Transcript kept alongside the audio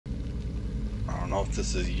know if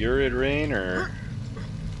this is urid rain or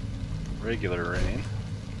regular rain.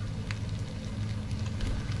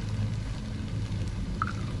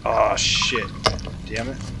 Oh shit. Damn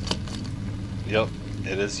it. Yep,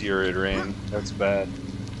 it is urid rain. That's bad.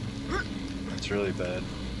 That's really bad.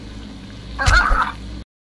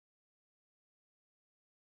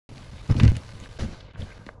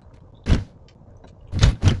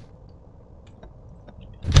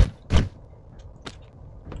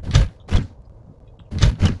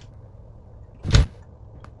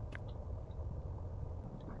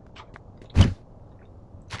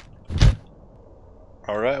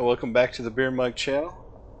 Alright, welcome back to the Beer Mug channel.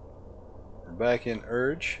 We're back in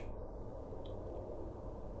Urge.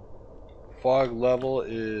 Fog level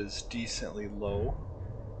is decently low,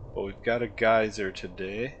 but we've got a geyser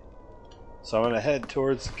today. So I'm going to head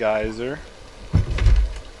towards the geyser.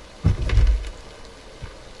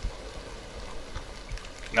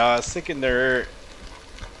 Now I was thinking there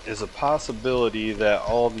is a possibility that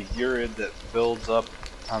all the urid that builds up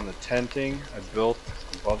on the tenting I built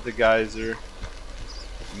above the geyser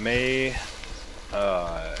may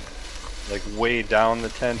like weigh down the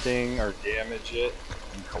tenting or damage it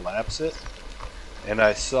and collapse it. And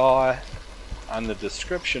I saw on the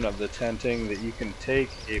description of the tenting that you can take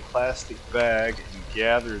a plastic bag and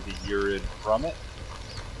gather the urid from it.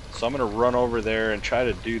 So I'm going to run over there and try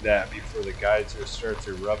to do that before the geyser starts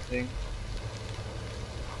erupting.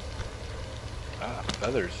 Ah,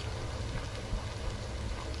 feathers.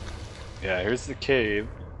 Yeah, here's the cave.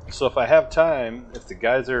 So if I have time, if the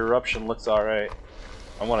geyser eruption looks alright,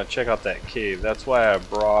 I want to check out that cave. That's why I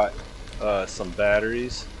brought some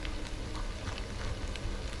batteries.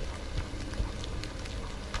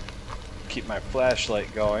 Keep my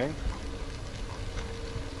flashlight going.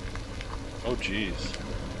 Oh jeez.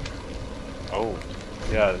 Oh,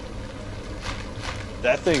 yeah.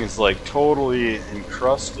 That thing is like totally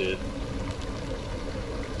encrusted.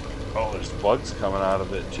 Oh, there's bugs coming out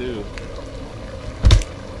of it too.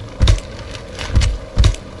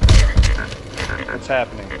 What's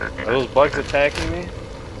happening? Are those bugs attacking me?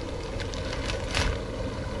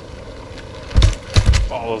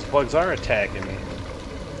 Oh, those bugs are attacking me.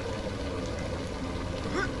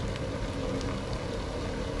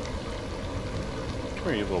 Come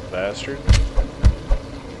here, you little bastard.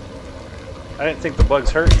 I didn't think the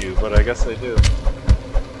bugs hurt you, but I guess they do.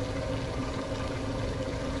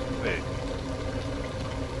 Wait.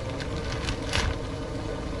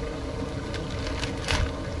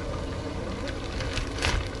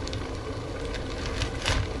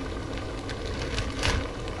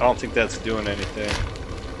 I don't think that's doing anything.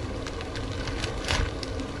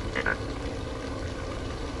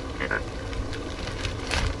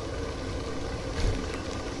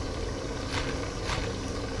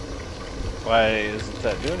 Why isn't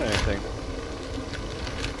that doing anything?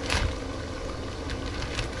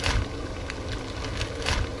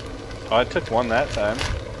 Oh, I took one that time.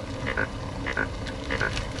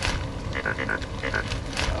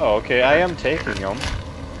 Oh, okay, I am taking them.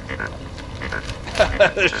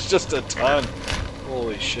 There's just a ton.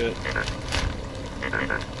 Holy shit. I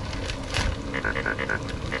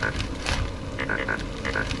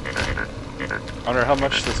wonder how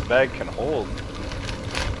much this bag can hold.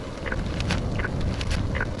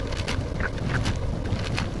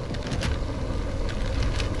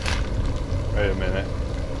 Wait a minute.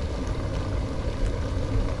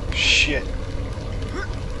 Shit.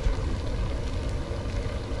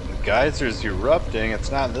 The geyser's erupting.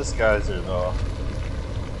 It's not this geyser though.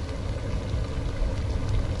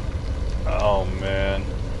 Oh man.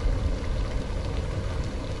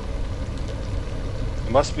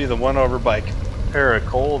 It must be the one over by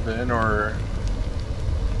Paracolvin, or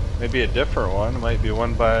maybe a different one. It might be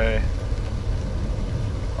one by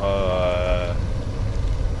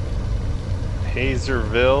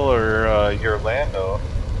Hazerville or Orlando.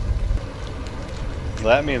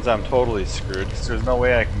 That means I'm totally screwed because there's no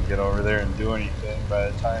way I can get over there and do anything by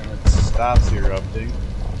the time it stops erupting.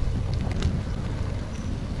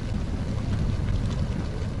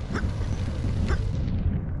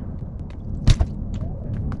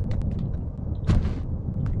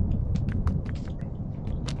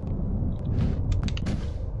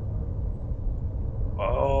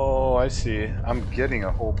 Oh, I see. I'm getting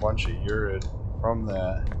a whole bunch of urid from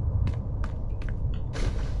that.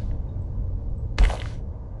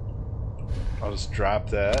 I'll just drop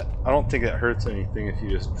that. I don't think it hurts anything if you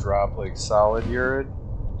just drop like solid urid.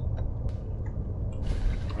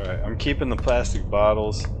 Alright, I'm keeping the plastic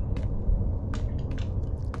bottles.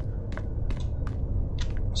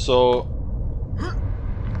 So,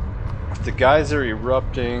 if the geyser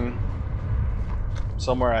erupting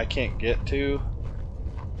somewhere I can't get to,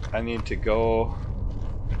 I need to go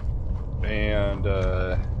and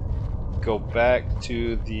go back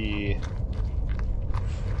to the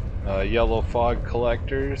yellow fog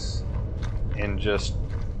collectors and just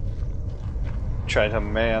try to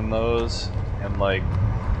man those and like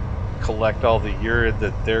collect all the urine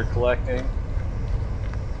that they're collecting.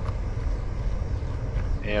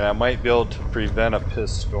 And I might be able to prevent a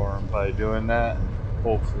piss storm by doing that.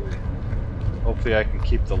 Hopefully. Hopefully I can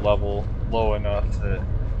keep the level low enough that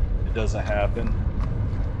it doesn't happen.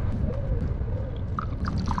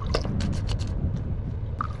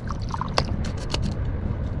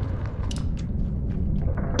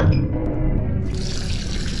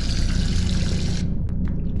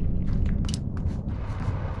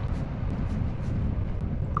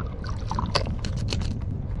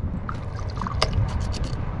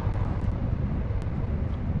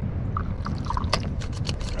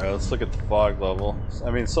 Alright, let's look at the fog level. I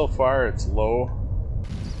mean, so far it's low.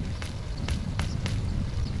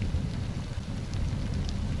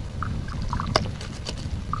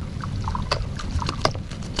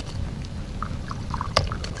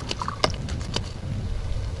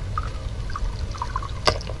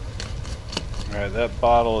 Alright, that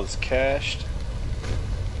bottle is cached.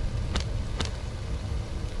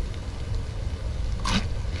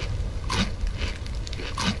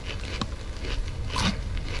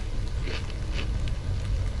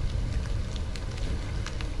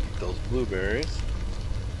 Blueberries.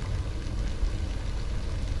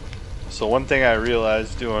 So one thing I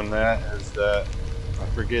realized doing that is that I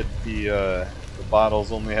forget the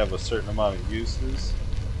bottles only have a certain amount of uses,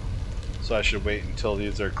 so I should wait until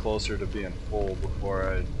these are closer to being full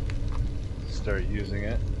before I start using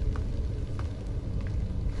it.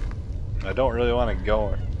 I don't really want to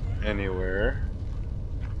go anywhere.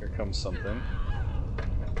 Here comes something.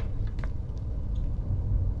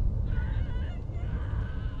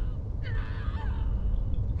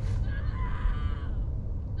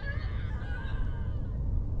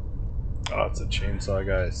 Oh, it's a chainsaw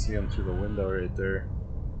guy. I see him through the window right there.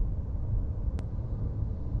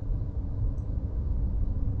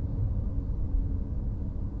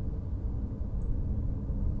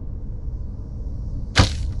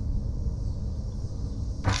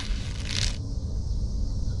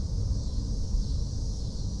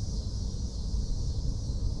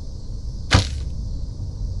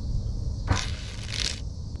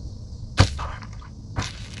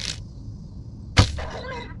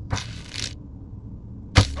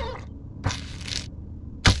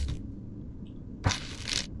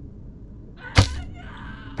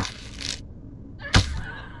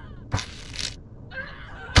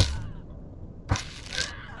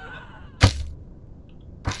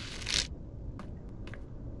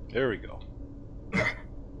 There we go.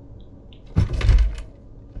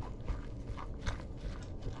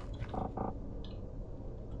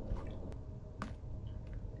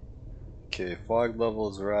 Okay, fog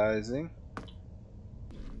level is rising.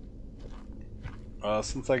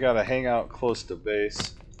 Since I gotta hang out close to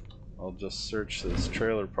base, I'll just search this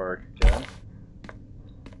trailer park again.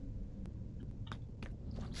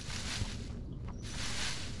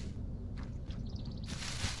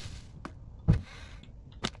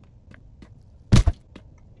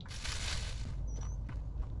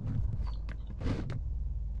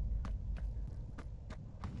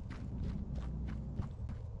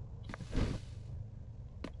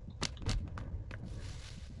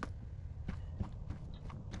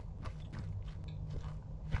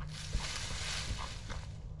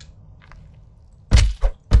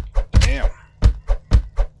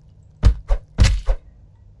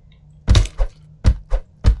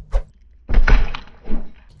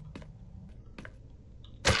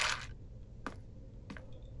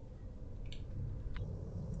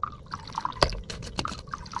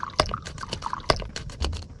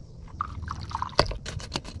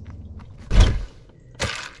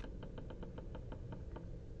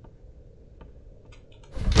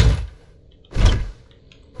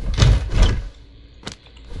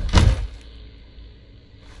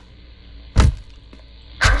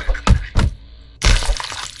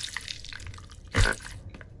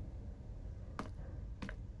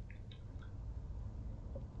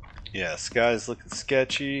 Yeah, sky's looking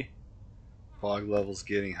sketchy. Fog level's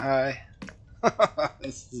getting high.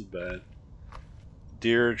 This is bad.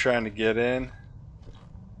 Deer are trying to get in.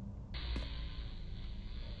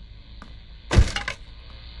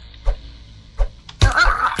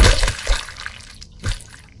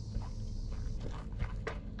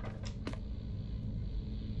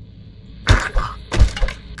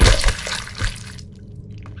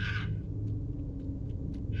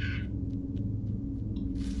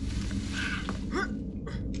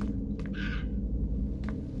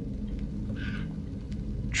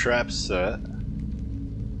 trap set.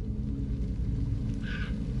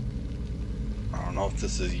 I don't know if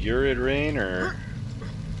this is urid rain or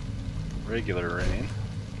regular rain.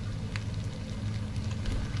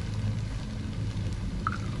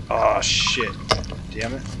 Oh shit.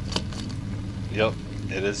 Damn it. Yep,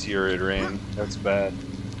 it is urid rain. That's bad.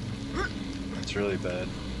 That's really bad.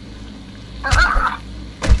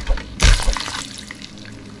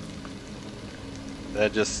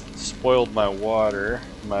 That just spoiled my water,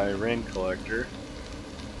 my rain collector.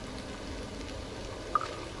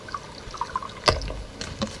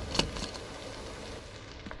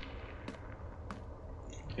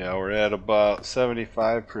 Yeah, we're at about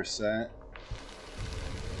 75%.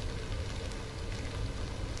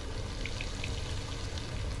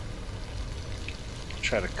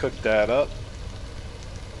 Try to cook that up.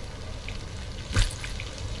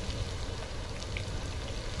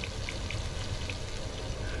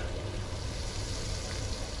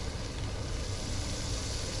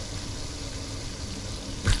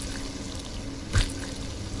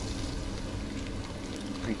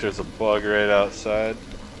 I think there's a bug right outside.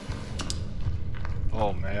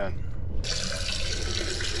 Oh man.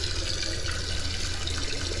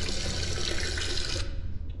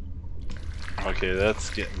 Okay, that's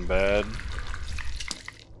getting bad.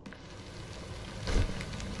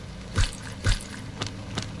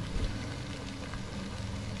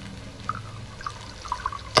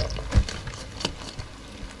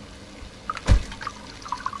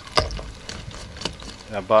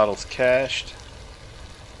 That bottle's cached.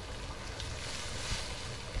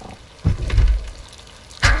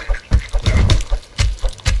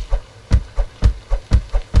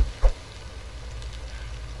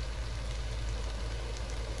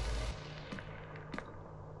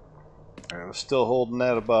 We're still holding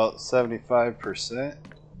at about 75%.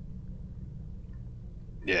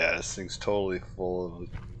 Yeah, this thing's totally full of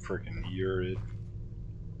freaking urid.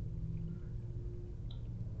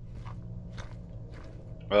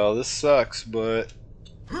 Well, this sucks, but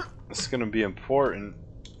it's gonna be important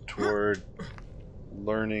toward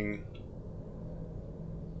learning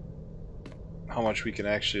how much we can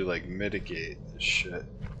actually like mitigate this shit.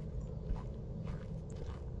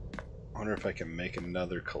 I wonder if I can make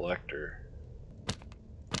another collector.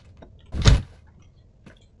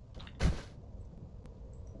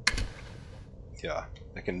 Yeah,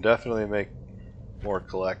 I can definitely make more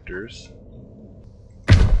collectors.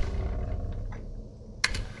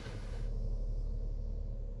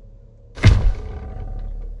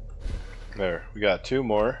 There, we got 2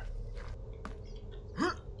 more.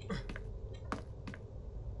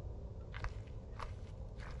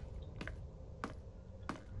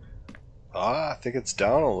 Ah, I think it's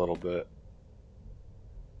down a little bit.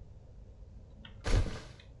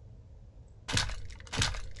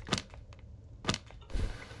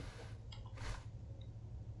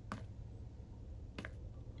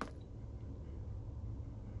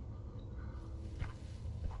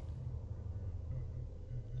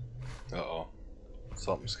 Uh-oh.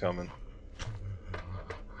 Something's coming.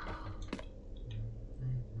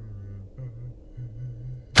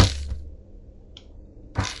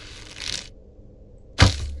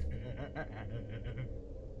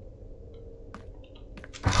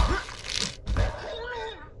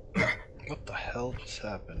 What the hell just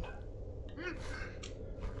happened?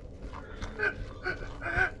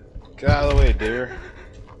 Get out of the way, dear.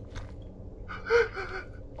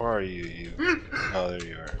 Where are you? Oh, there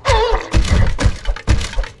you are.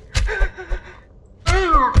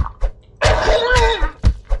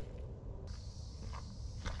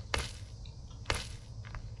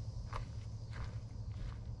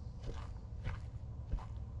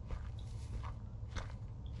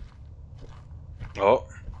 Oh.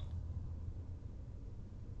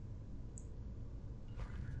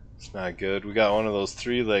 It's not good. We got one of those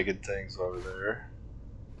 3-legged things over there.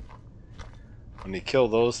 When you kill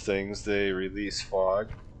those things, they release fog.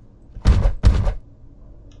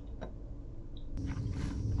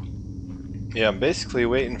 Yeah, I'm basically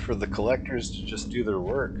waiting for the collectors to just do their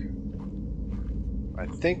work. I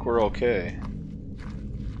think we're okay.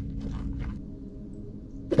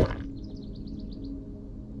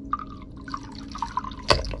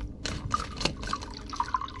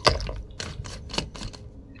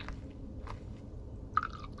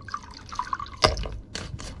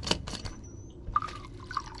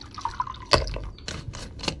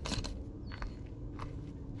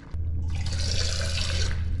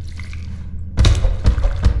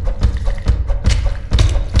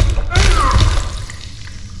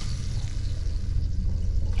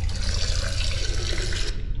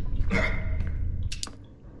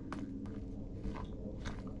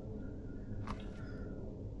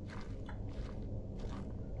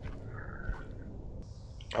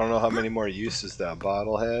 how many more uses that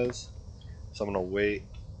bottle has, so I'm gonna wait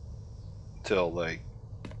till like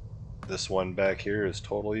this one back here is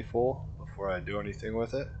totally full before I do anything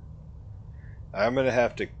with it. I'm gonna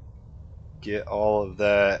have to get all of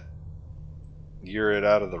that urate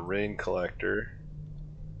out of the rain collector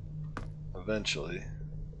eventually.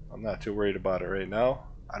 I'm not too worried about it right now.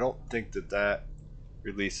 I don't think that that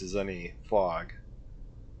releases any fog.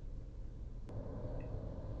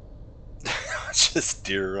 Just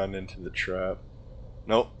deer run into the trap.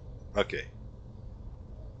 Nope. Okay.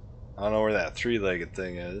 I don't know where that three-legged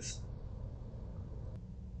thing is.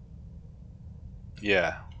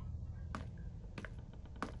 Yeah.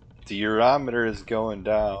 The urometer is going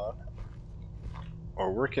down,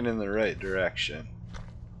 or working in the right direction.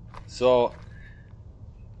 So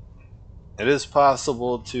it is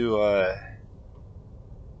possible to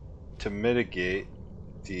mitigate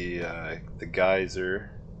the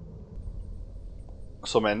geyser.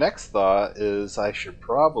 So my next thought is I should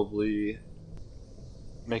probably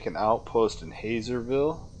make an outpost in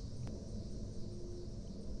Hazerville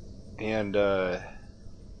and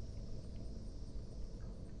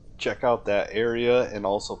check out that area and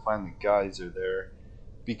also find the geyser there,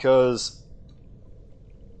 because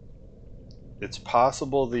it's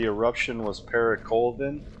possible the eruption was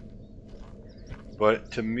Paracolvin,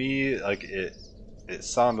 but to me, like it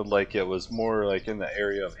sounded like it was more like in the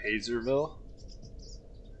area of Hazerville,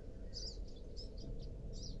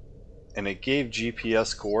 and it gave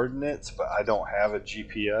GPS coordinates, but I don't have a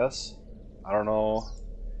GPS. I don't know.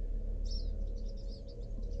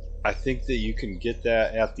 I think that you can get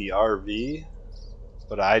that at the RV,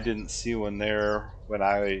 but I didn't see one there when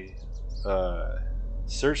I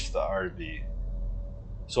searched the RV.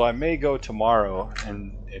 So I may go tomorrow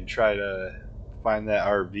and try to find that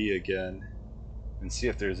RV again and see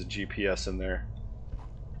if there's a GPS in there.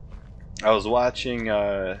 I was watching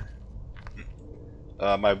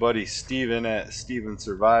my buddy Steven at Steven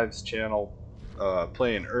Survives channel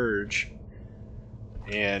playing Urge,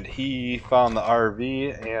 and he found the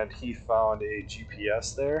RV and he found a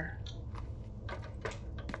GPS there.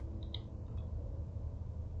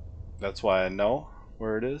 That's why I know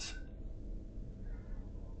where it is.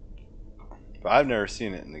 But I've never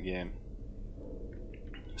seen it in the game.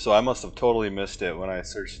 So I must have totally missed it when I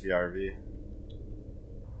searched the RV.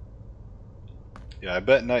 Yeah, I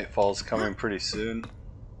bet nightfall's coming pretty soon.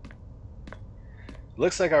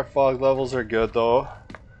 Looks like our fog levels are good though.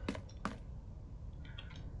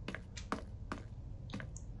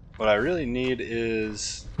 What I really need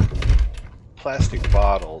is plastic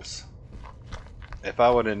bottles. If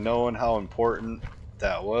I would have known how important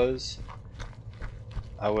that was,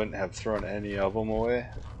 I wouldn't have thrown any of them away.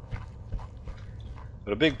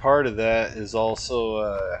 But a big part of that is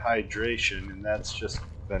also hydration, and that's just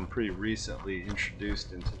been pretty recently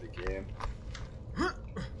introduced into the game.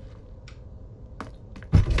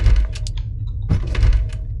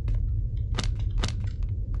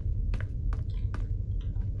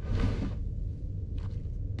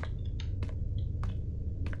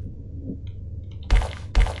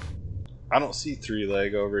 I don't see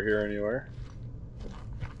three-leg over here anywhere.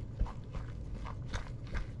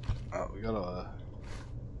 Oh, we got a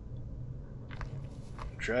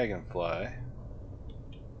dragonfly.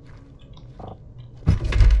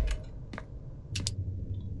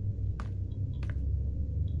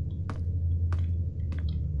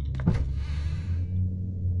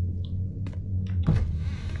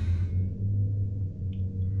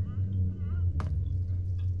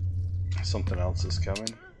 Something else is coming.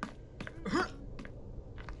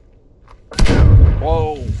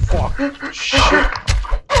 Whoa, fuck. Shit.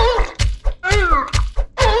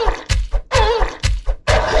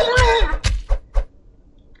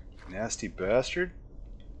 Nasty bastard.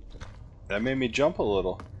 That made me jump a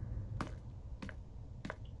little.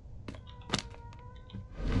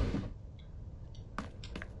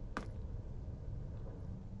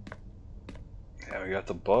 Yeah, we got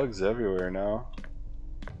the bugs everywhere now.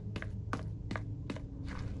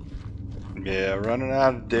 Yeah, running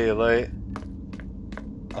out of daylight.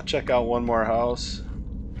 I'll check out one more house.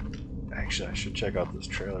 Actually, I should check out this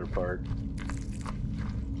trailer park.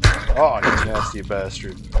 Oh, you nasty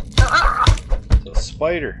bastard. It's a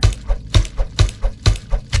spider.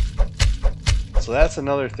 So that's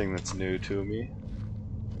another thing that's new to me.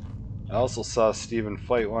 I also saw Steven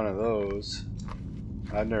fight one of those.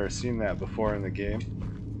 I've never seen that before in the game.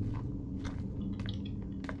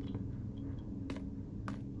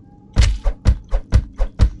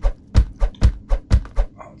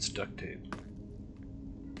 Oh, it's duct tape.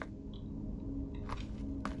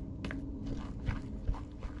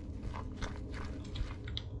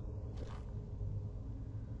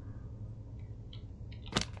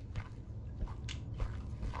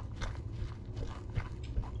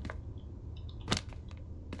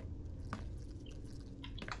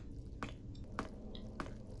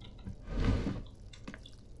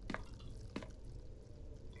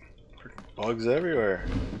 Bugs everywhere.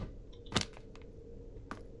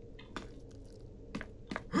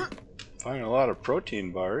 Finding a lot of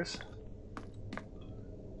protein bars.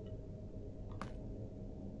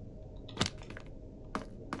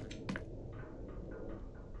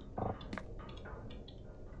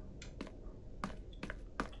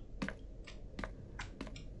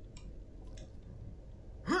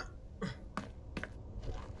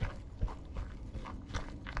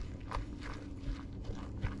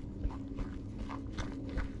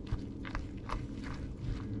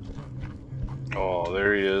 Oh,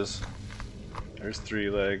 there he is. There's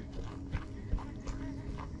 3-leg.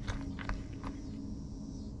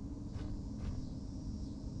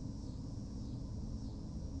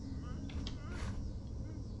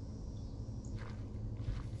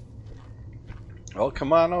 Well,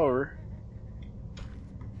 come on over.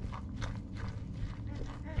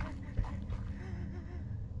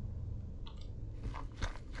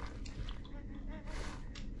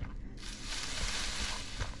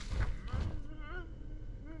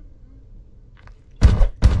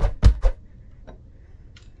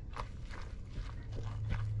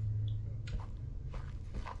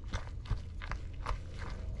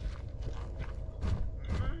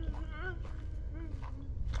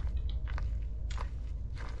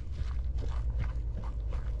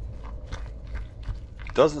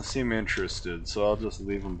 Doesn't seem interested, so I'll just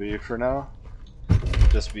leave him be for now.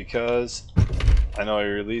 Just because I know he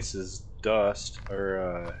releases dust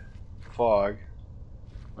or fog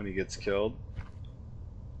when he gets killed.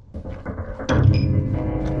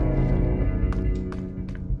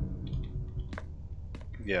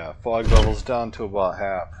 Yeah, fog level's down to about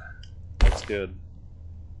half. That's good.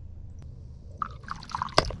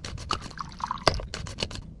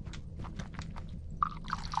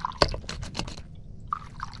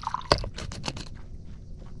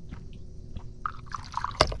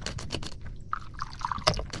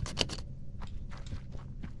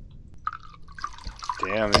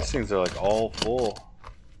 Damn, these things are like all full.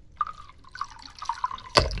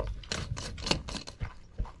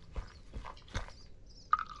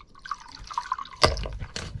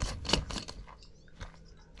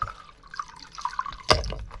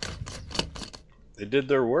 They did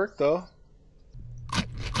their work though.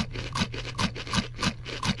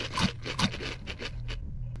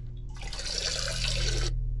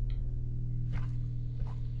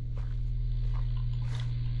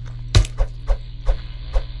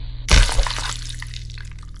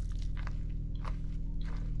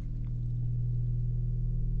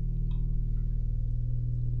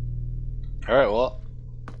 Alright, well,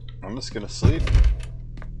 I'm just gonna sleep.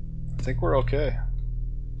 I think we're okay.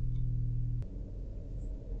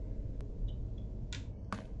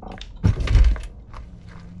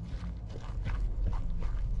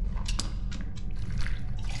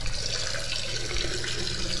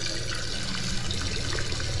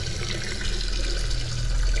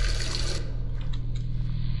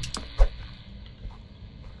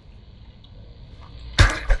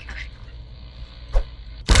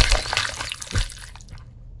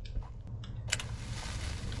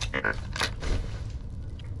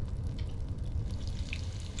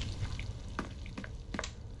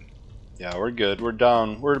 Yeah, we're good. We're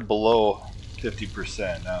down. We're below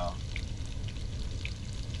 50% now.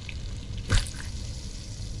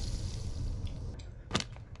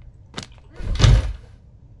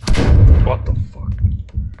 What the fuck?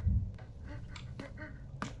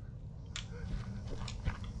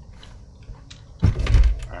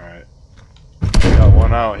 Alright. Got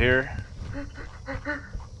one out here.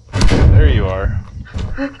 There you are.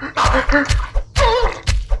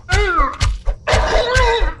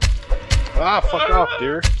 Ah, fuck off,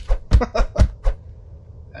 dear.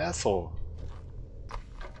 Asshole.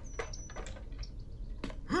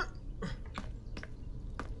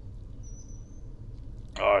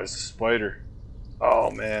 Oh, it's a spider. Oh,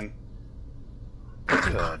 man. Look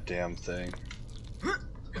at that damn thing.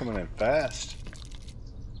 It's coming in fast.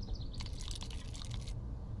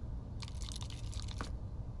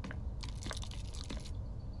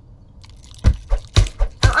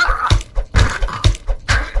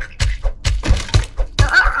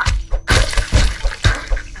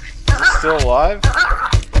 Still alive?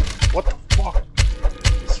 What the fuck?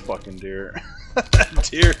 This fucking deer.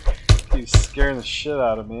 Deer keeps scaring the shit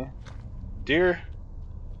out of me. Deer,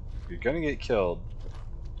 you're gonna get killed.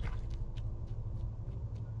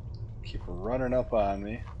 Keep running up on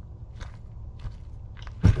me.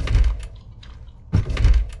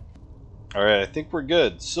 Alright, I think we're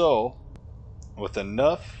good. So, with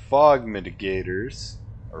enough fog mitigators,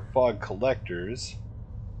 or fog collectors,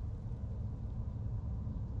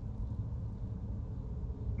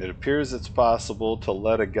 It appears it's possible to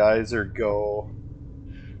let a geyser go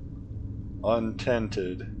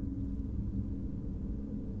untented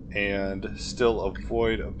and still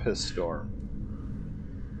avoid a piss storm.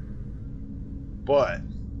 But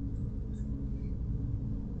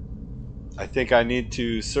I think I need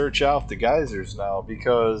to search out the geysers now,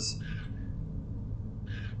 because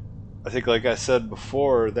I think, like I said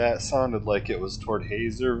before, that sounded like it was toward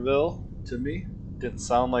Hazerville to me. Didn't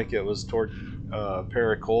sound like it was toward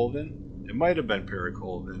Paracolvin. It might have been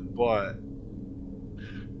Paracolvin, but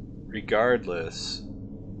regardless,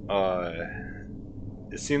 uh,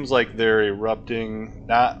 it seems like they're erupting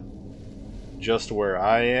not just where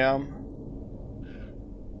I am.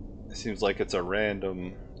 It seems like it's a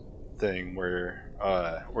random thing where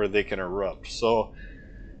they can erupt. So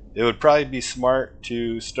it would probably be smart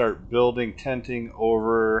to start building tenting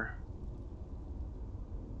over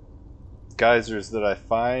geysers that I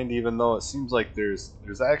find, even though it seems like there's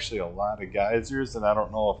actually a lot of geysers, and I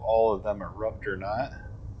don't know if all of them erupt or not.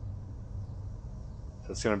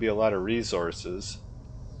 So it's going to be a lot of resources.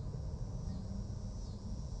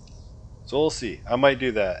 So we'll see. I might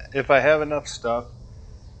do that. If I have enough stuff,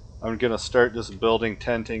 I'm going to start just building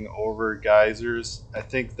tenting over geysers. I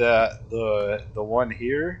think that the one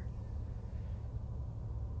here,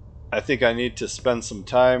 I think I need to spend some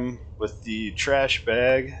time with the trash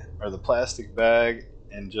bag or the plastic bag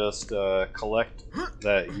and just collect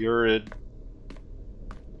that urid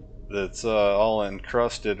that's all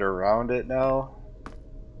encrusted around it now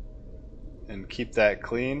and keep that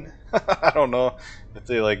clean. I don't know if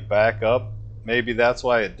they like back up. Maybe that's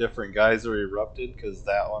why a different geyser erupted, because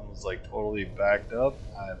that one was like totally backed up.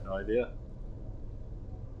 I have no idea.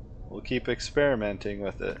 We'll keep experimenting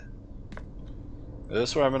with it.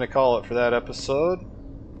 This is what I'm going to call it for that episode.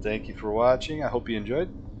 Thank you for watching. I hope you enjoyed.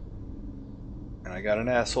 And I got an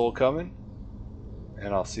asshole coming.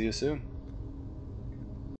 And I'll see you soon.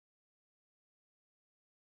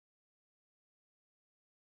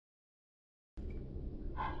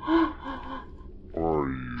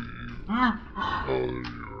 Are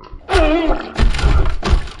you